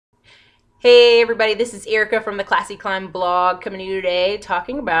Hey everybody, this is Erica from the Classy Climb blog coming to you today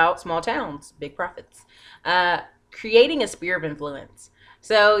talking about small towns, big profits, creating a sphere of influence.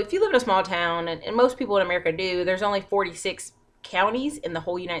 So if you live in a small town, and most people in America do, there's only 46 counties in the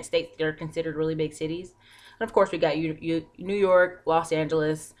whole United States that are considered really big cities. And of course we got New York, Los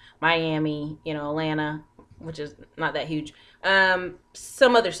Angeles, Miami, Atlanta, which is not that huge,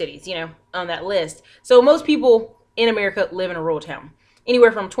 some other cities, on that list. So most people in America live in a rural town,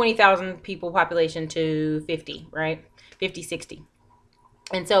 anywhere from 20,000 people population to 50, right? 50, 60.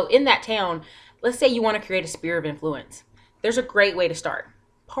 And so in that town, let's say you want to create a sphere of influence. There's a great way to start.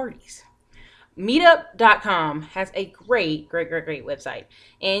 Parties. Meetup.com has a great website.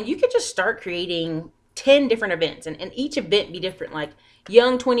 And you could just start creating 10 different events. And each event be different, like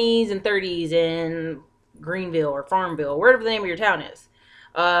young 20s and 30s in Greenville or Farmville, wherever the name of your town is.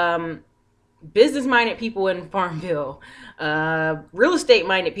 Business-minded people in Farmville, real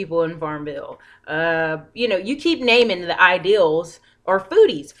estate-minded people in Farmville. You keep naming the ideals, or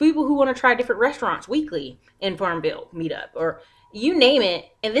foodies, people who want to try different restaurants weekly in Farmville meetup, or you name it.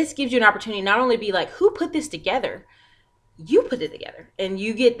 And this gives you an opportunity not only to be like, who put this together? You put it together, and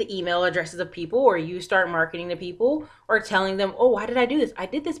you get the email addresses of people, or you start marketing to people or telling them, oh, why did I do this? I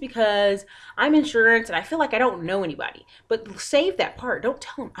did this because I'm insurance and I feel like I don't know anybody. But save that part. Don't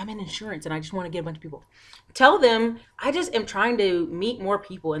tell them I'm in insurance and I just want to get a bunch of people. Tell them I just am trying to meet more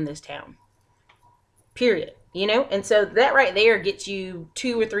people in this town, period. And so that right there gets you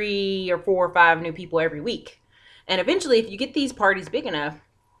 2 or 3 or 4 or 5 new people every week. And eventually, if you get these parties big enough,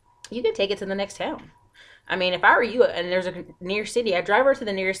 you can take it to the next town. I mean, if I were you and there's a near city, I'd drive over to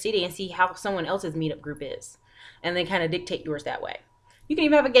the nearest city and see how someone else's meetup group is, and then kind of dictate yours that way. You can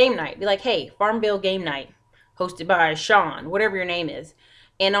even have a game night. Be like, hey, Farmville game night, hosted by Sean, whatever your name is.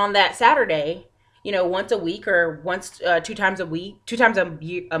 And on that Saturday, once a week or once 2 times a week, 2 times a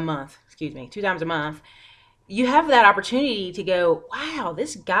month, 2 times a month, you have that opportunity to go, wow,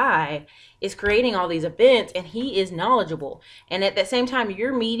 this guy is creating all these events and he is knowledgeable. And at the same time,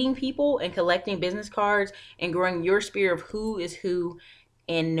 you're meeting people and collecting business cards and growing your sphere of who is who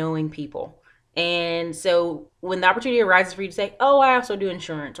and knowing people. And so when the opportunity arises for you to say, oh, I also do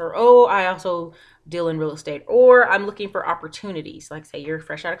insurance, or oh, I also deal in real estate, or I'm looking for opportunities, like say you're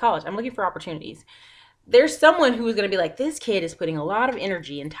fresh out of college, I'm looking for opportunities. There's someone who is going to be like, this kid is putting a lot of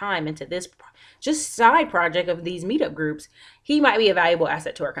energy and time into this just side project of these meetup groups. He might be a valuable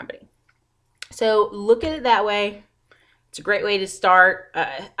asset to our company. So look at it that way. It's a great way to start.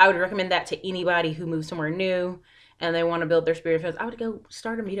 I would recommend that to anybody who moves somewhere new and they want to build their spirit of influence. I would go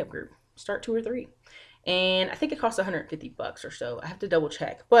start a meetup group. Start 2 or 3. And I think it costs $150 or so. I have to double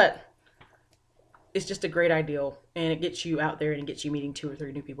check. But it's just a great ideal. And it gets you out there and it gets you meeting 2 or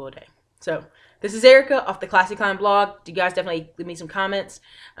 3 new people a day. So this is Erica off the Classy Climb blog. You guys definitely leave me some comments.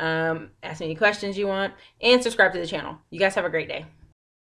 Ask me any questions you want. And subscribe to the channel. You guys have a great day.